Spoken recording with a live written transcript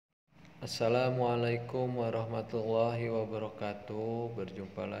Assalamualaikum warahmatullahi wabarakatuh.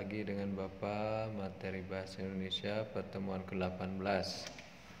 Berjumpa lagi dengan Bapak materi bahasa Indonesia pertemuan ke-18,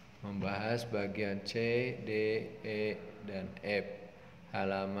 membahas bagian C, D, E, dan F,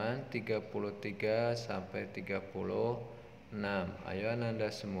 halaman 33 sampai 36. Ayo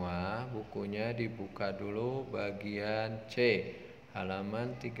Anda semua, bukunya dibuka dulu bagian C,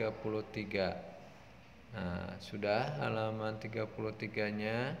 halaman 33. Nah, sudah halaman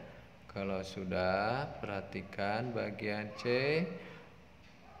 33-nya? Kalau sudah, perhatikan bagian C,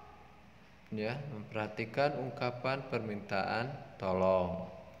 ya, memperhatikan ungkapan permintaan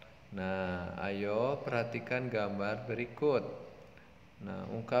tolong. Nah, ayo perhatikan gambar berikut. Nah,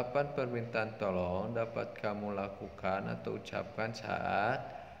 ungkapan permintaan tolong dapat kamu lakukan atau ucapkan saat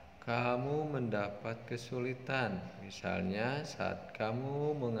kamu mendapat kesulitan. Misalnya saat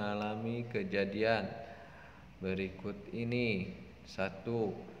kamu mengalami kejadian berikut ini.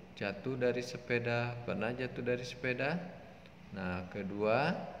 1. Jatuh dari sepeda. Pernah jatuh dari sepeda? Nah, kedua,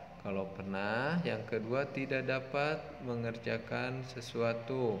 kalau pernah. Yang kedua, tidak dapat mengerjakan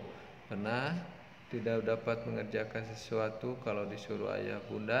sesuatu. Pernah tidak dapat mengerjakan sesuatu kalau disuruh ayah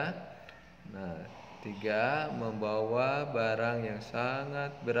bunda? Nah, 3. Membawa barang yang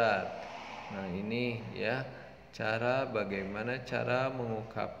sangat berat. Nah, ini ya, bagaimana cara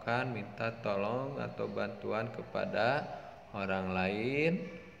mengungkapkan minta tolong atau bantuan kepada orang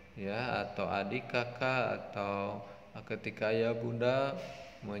lain, ya, atau adik kakak, atau ketika ayah bunda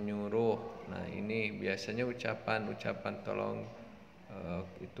menyuruh. Nah, ini biasanya ucapan tolong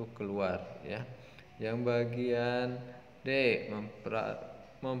itu keluar, ya. Yang bagian D,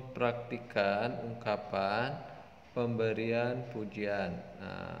 mempraktikkan ungkapan pemberian pujian.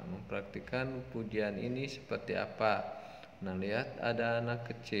 Nah, mempraktikkan pujian ini seperti apa? Nah, lihat ada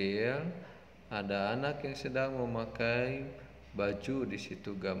anak kecil, ada anak yang sedang memakai baju di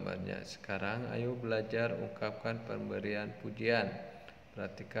situ gambarnya. Sekarang ayo belajar ungkapkan pemberian pujian.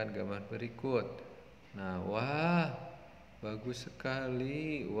 Perhatikan gambar berikut. Nah, wah, bagus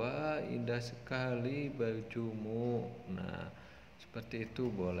sekali. Wah, indah sekali bajumu. Nah, seperti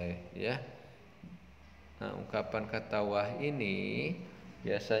itu boleh, ya. Nah, ungkapan kata wah ini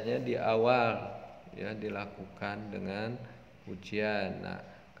biasanya di awal, ya, dilakukan dengan pujian.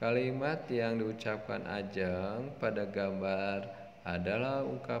 Nah, kalimat yang diucapkan Ajeng pada gambar adalah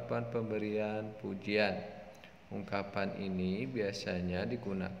ungkapan pemberian pujian. Ungkapan ini biasanya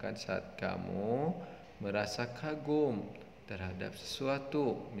digunakan saat kamu merasa kagum terhadap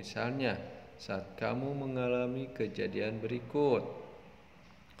sesuatu. Misalnya, saat kamu mengalami kejadian berikut.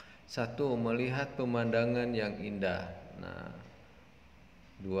 1. Melihat pemandangan yang indah. Nah,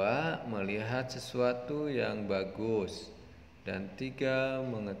 2. Melihat sesuatu yang bagus. Dan 3.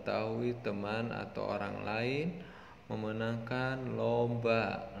 Mengetahui teman atau orang lain memenangkan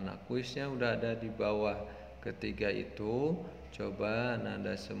lomba. Nah, kuisnya udah ada di bawah. Ketiga itu coba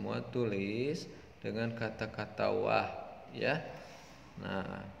Anda semua tulis dengan kata-kata wah, ya.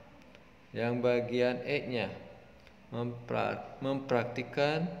 Nah, yang bagian E-nya,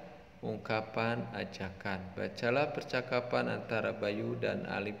 mempraktikkan ungkapan ajakan. Bacalah percakapan antara Bayu dan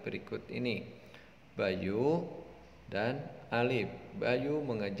Alif berikut ini. Bayu dan Alif. Bayu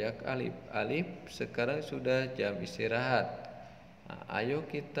mengajak Alif. Alif, sekarang sudah jam istirahat. Nah, ayo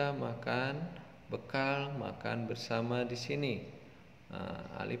kita makan bekal makan bersama di sini. Nah,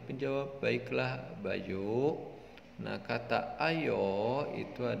 Alif menjawab, baiklah Bayu. Nah, kata ayo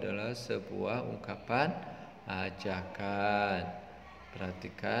itu adalah sebuah ungkapan ajakan.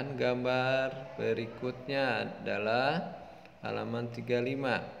 Perhatikan gambar berikutnya adalah halaman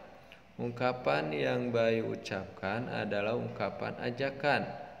 35. Ungkapan yang Bayu ucapkan adalah ungkapan ajakan.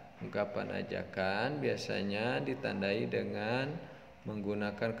 Ungkapan ajakan biasanya ditandai dengan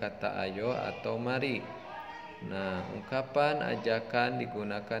menggunakan kata ayo atau mari. Nah, ungkapan ajakan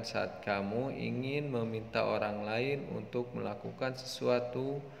digunakan saat kamu ingin meminta orang lain untuk melakukan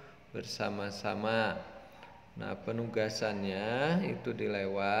sesuatu bersama-sama. Nah, penugasannya itu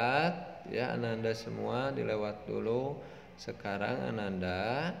dilewat, ya, Ananda semua dilewat dulu. Sekarang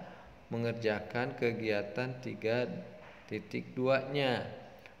Ananda mengerjakan kegiatan 3.2-nya.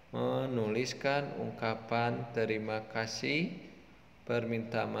 Menuliskan ungkapan terima kasih,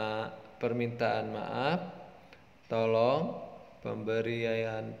 permintaan maaf, tolong,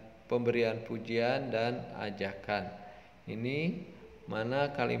 pemberian pujian, dan ajakan. Ini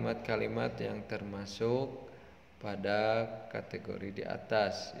mana kalimat-kalimat yang termasuk pada kategori di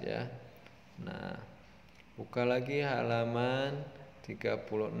atas, ya. Nah, buka lagi halaman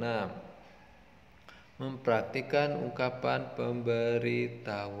 36. Mempraktikkan ungkapan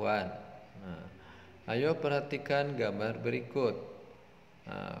pemberitahuan. Nah, ayo perhatikan gambar berikut.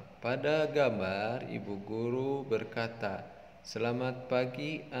 Nah, pada gambar ibu guru berkata, "Selamat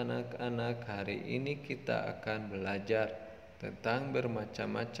pagi anak-anak, hari ini kita akan belajar tentang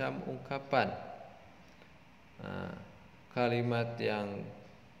bermacam-macam ungkapan." Nah, kalimat yang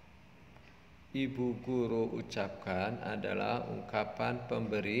ibu guru ucapkan adalah ungkapan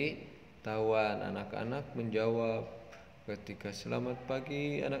pemberitahuan. Anak-anak menjawab ketika "Selamat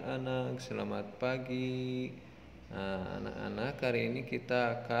pagi anak-anak, selamat pagi." Nah, anak-anak, hari ini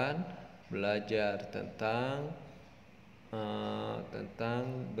kita akan belajar tentang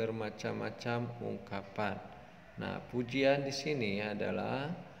bermacam-macam ungkapan. Nah, pujian di sini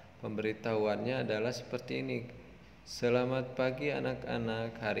adalah pemberitahuannya adalah seperti ini. "Selamat pagi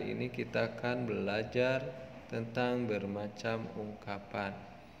anak-anak, hari ini kita akan belajar tentang bermacam ungkapan."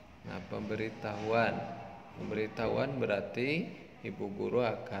 Nah, pemberitahuan berarti ibu guru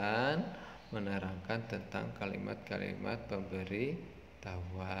akan menerangkan tentang kalimat-kalimat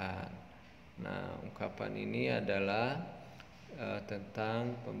pemberitahuan. Nah, ungkapan ini adalah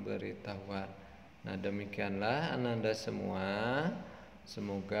tentang pemberitahuan. Nah, demikianlah ananda semua.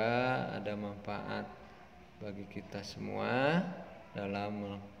 Semoga ada manfaat bagi kita semua dalam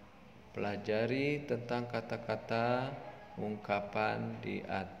mempelajari tentang kata-kata ungkapan di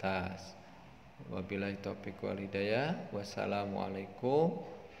atas. Wabillahi taufiq wal hidayah.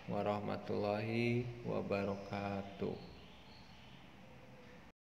 Wassalamualaikum warahmatullahi wabarakatuh.